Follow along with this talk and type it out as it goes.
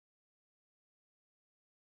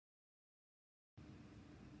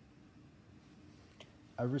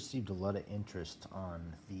I've received a lot of interest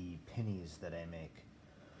on the pennies that I make,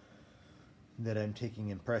 that I'm taking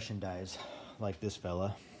impression dies like this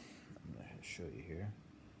fella. I'm going to show you here.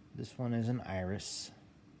 This one is an iris.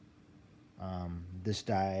 This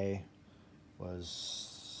die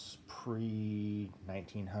was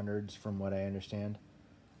pre-1900s from what I understand.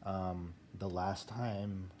 The last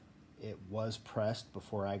time it was pressed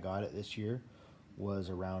before I got it this year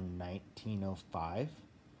was around 1905.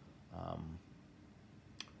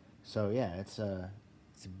 So yeah, it's a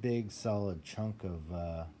big solid chunk of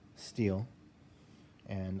steel,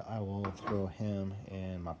 and I will throw him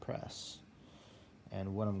in my press.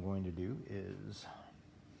 And what I'm going to do is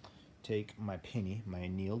take my penny, my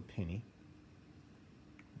annealed penny,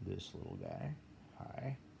 this little guy,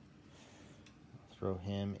 throw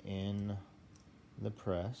him in the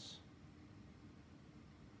press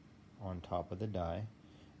on top of the die,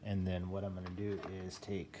 and then what I'm going to do is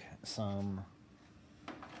take some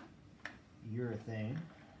urethane,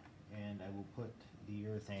 and I will put the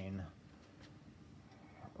urethane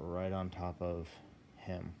right on top of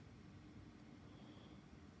him.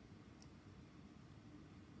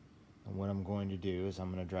 And what I'm going to do is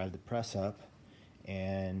I'm going to drive the press up,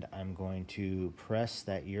 and I'm going to press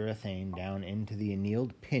that urethane down into the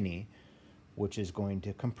annealed penny, which is going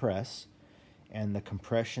to compress, and the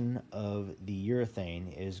compression of the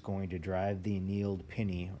urethane is going to drive the annealed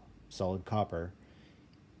penny, solid copper,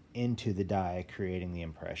 into the die, creating the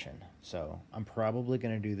impression. So I'm probably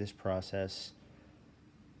going to do this process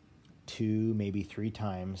 2, maybe 3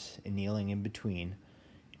 times, annealing in between,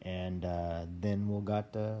 and then we'll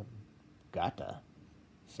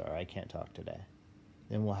sorry, I can't talk today.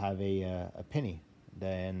 Then we'll have a penny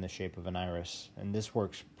in the shape of an iris, and this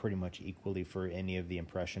works pretty much equally for any of the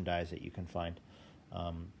impression dies that you can find.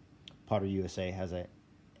 Potter USA has an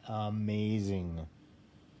amazing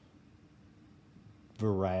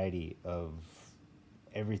variety of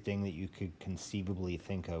everything that you could conceivably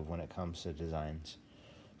think of when it comes to designs.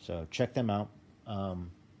 So check them out,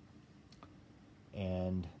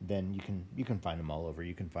 and then you can find them all over.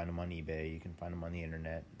 You can find them on eBay, you can find them on the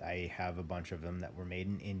internet. I have a bunch of them that were made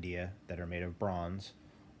in India that are made of bronze.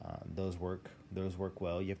 Those work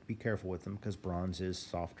well. You have to be careful with them because bronze is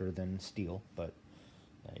softer than steel, but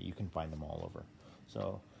you can find them all over.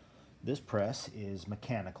 So this press is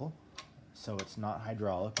mechanical, so it's not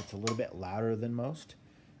hydraulic. It's a little bit louder than most.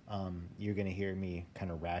 You're going to hear me kind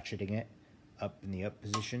of ratcheting it up in the up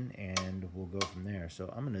position, and we'll go from there. So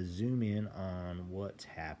I'm going to zoom in on what's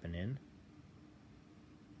happening.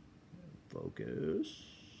 Focus.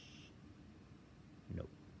 Nope.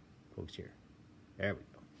 Focus here. There we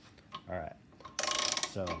go. All right.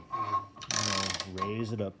 So I'm going to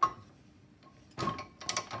raise it up.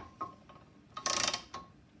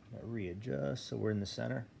 Readjust so we're in the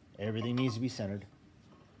center. Everything needs to be centered.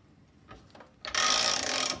 And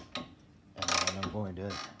then I'm going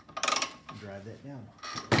to drive that down.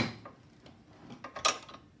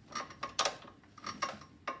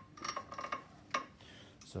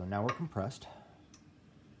 So now we're compressed,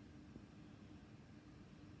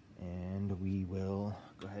 and we will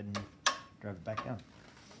go ahead and drive it back down.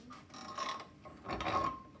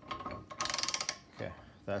 Okay,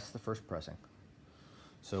 that's the first pressing.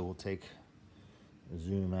 So we'll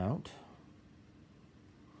zoom out,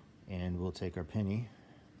 and we'll take our penny,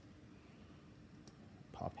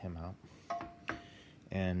 pop him out,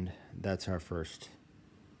 and that's our first.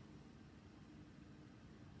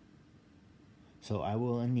 So I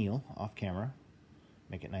will anneal off camera,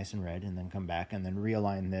 make it nice and red, and then come back and then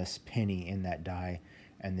realign this penny in that die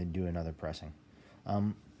and then do another pressing.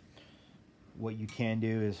 What you can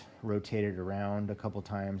do is rotate it around a couple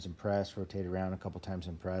times and press, rotate around a couple times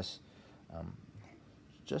and press.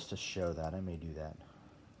 Just to show that, I may do that.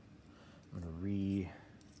 I'm going to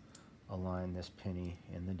realign this penny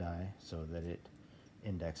in the die so that it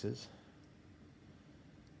indexes.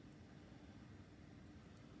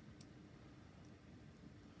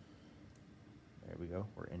 There we go,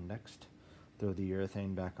 we're indexed. Throw the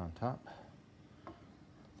urethane back on top.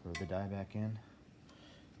 Throw the die back in.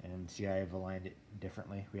 And see, I have aligned it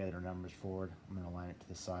differently. We had our numbers forward. I'm going to align it to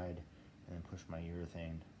the side and then push my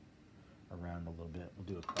urethane around a little bit. We'll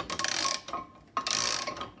do a couple.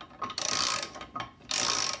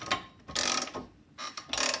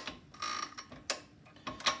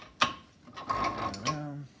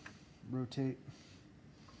 Around, rotate.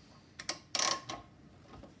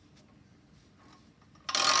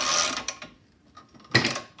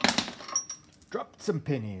 Drop some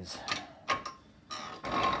pennies.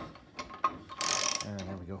 And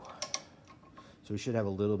there we go. So we should have a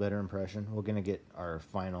little better impression. We're gonna get our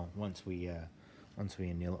final once we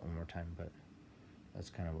anneal it one more time, but that's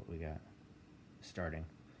kind of what we got starting.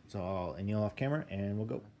 So I'll anneal off camera and we'll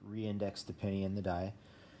go. Re-indexed the penny in the die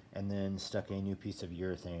and then stuck a new piece of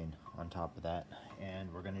urethane on top of that.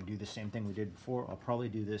 And we're gonna do the same thing we did before. I'll probably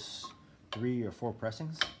do this 3 or 4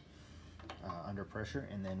 pressings under pressure,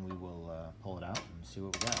 and then we will pull it out and see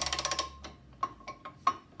what we got.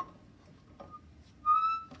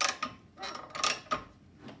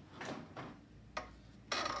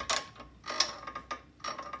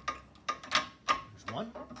 There's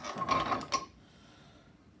one.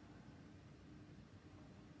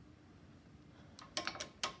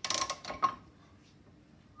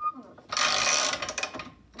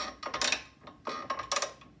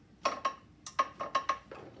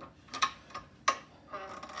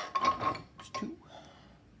 Two.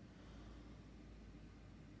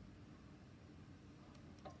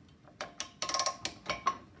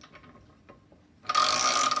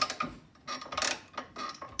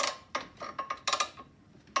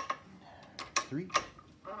 Three.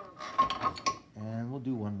 And we'll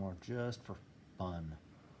do one more just for fun.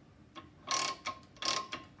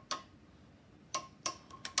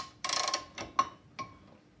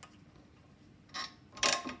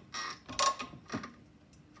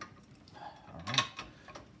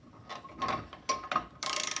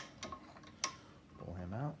 Pull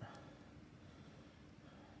him out.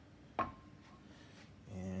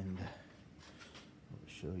 And I'll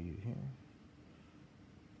show you here.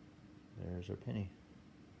 There's our penny.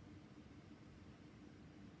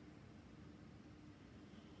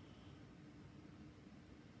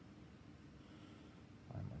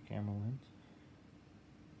 Find my camera lens.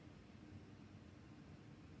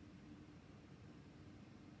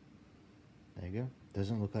 There you go.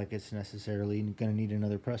 Doesn't look like it's necessarily going to need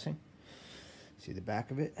another pressing. See the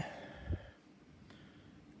back of it?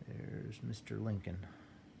 There's Mr. Lincoln.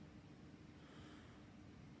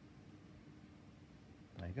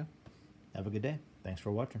 There you go. Have a good day. Thanks for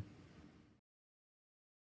watching.